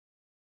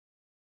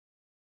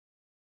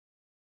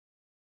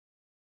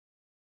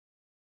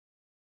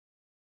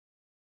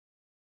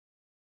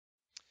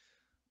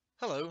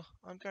Hello,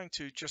 I'm going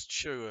to just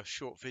show a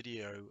short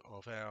video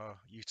of our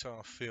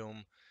Utah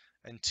film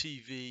and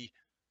TV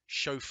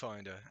show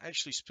finder.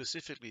 Actually,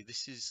 specifically,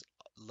 this is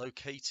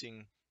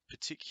locating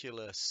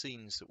particular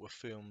scenes that were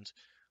filmed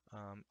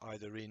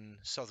either in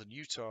southern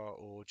Utah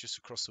or just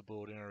across the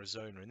board in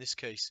Arizona. In this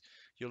case,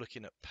 you're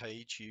looking at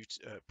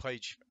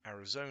Page,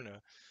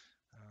 Arizona,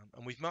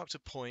 and we've marked a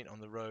point on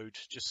the road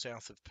just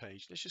south of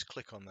Page. Let's just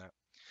click on that.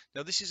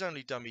 Now this is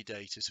only dummy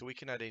data, so we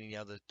can add any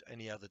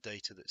other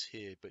data that's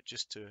here, but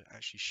just to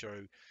actually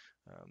show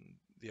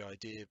the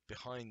idea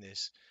behind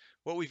this,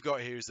 what we've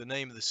got here is the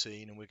name of the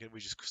scene, and we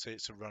just say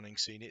it's a running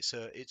scene. It's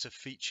a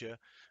feature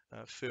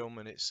film,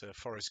 and it's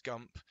Forrest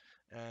Gump.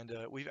 And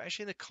we've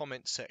actually in the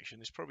comment section,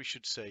 this probably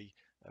should say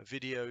a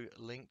video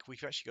link.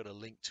 We've actually got a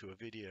link to a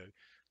video.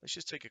 Let's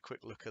just take a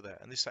quick look at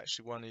that. And this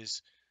actually one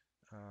is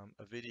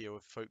a video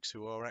of folks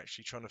who are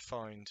actually trying to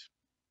find.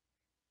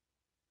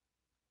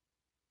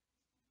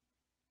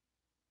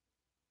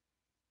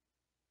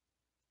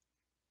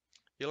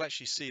 You'll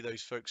actually see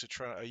those folks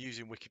are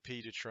using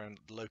Wikipedia to try and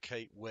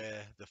locate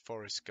where the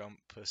Forrest Gump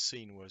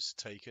scene was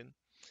taken.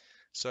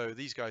 So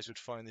these guys would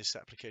find this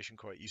application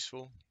quite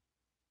useful.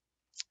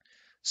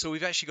 So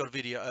we've actually got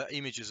video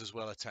images as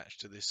well attached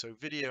to this. So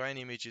video and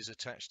images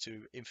attached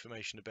to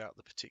information about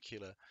the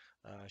particular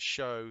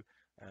show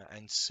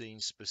and scene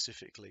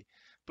specifically.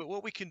 But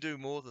what we can do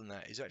more than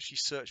that is actually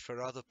search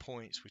for other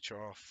points which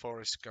are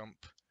Forrest Gump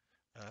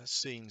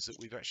scenes that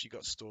we've actually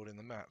got stored in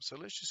the map. So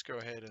let's just go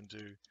ahead and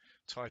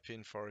type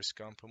in Forrest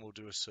Gump and we'll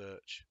do a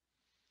search.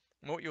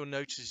 And what you'll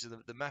notice is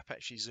that the map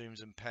actually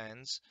zooms and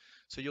pans.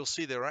 So you'll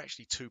see there are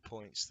actually 2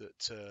 points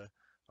that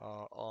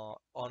are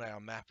on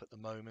our map at the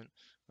moment.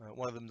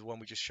 One of them, the one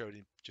we just showed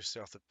in just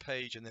south of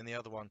Page, and then the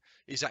other one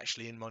is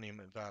actually in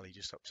Monument Valley,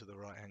 just up to the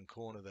right-hand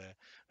corner there.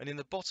 And in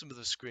the bottom of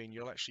the screen,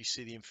 you'll actually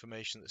see the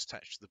information that's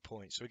attached to the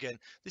point. So again,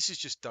 this is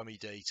just dummy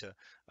data,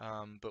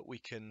 but we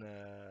can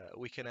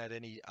add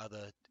any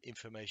other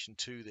information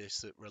to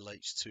this that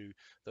relates to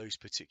those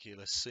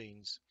particular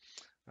scenes.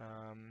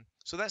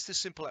 So that's the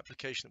simple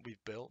application that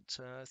we've built.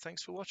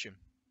 Thanks for watching.